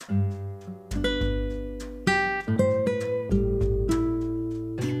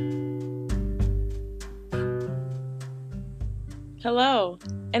Hello,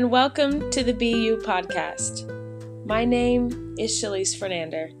 and welcome to the BU podcast. My name is Shalise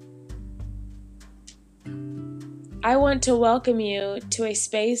Fernander. I want to welcome you to a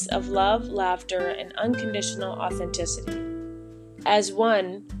space of love, laughter, and unconditional authenticity. As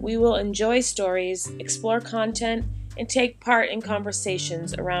one, we will enjoy stories, explore content, and take part in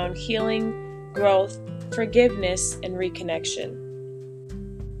conversations around healing, growth, forgiveness, and reconnection.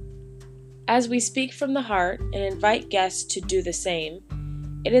 As we speak from the heart and invite guests to do the same,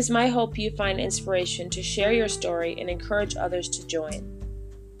 it is my hope you find inspiration to share your story and encourage others to join.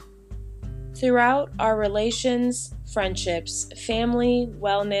 Throughout our relations, friendships, family,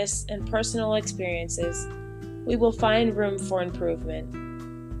 wellness, and personal experiences, we will find room for improvement.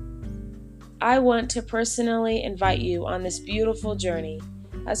 I want to personally invite you on this beautiful journey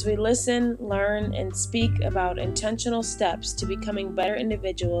as we listen, learn, and speak about intentional steps to becoming better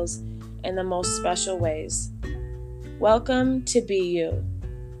individuals in the most special ways. Welcome to Be You.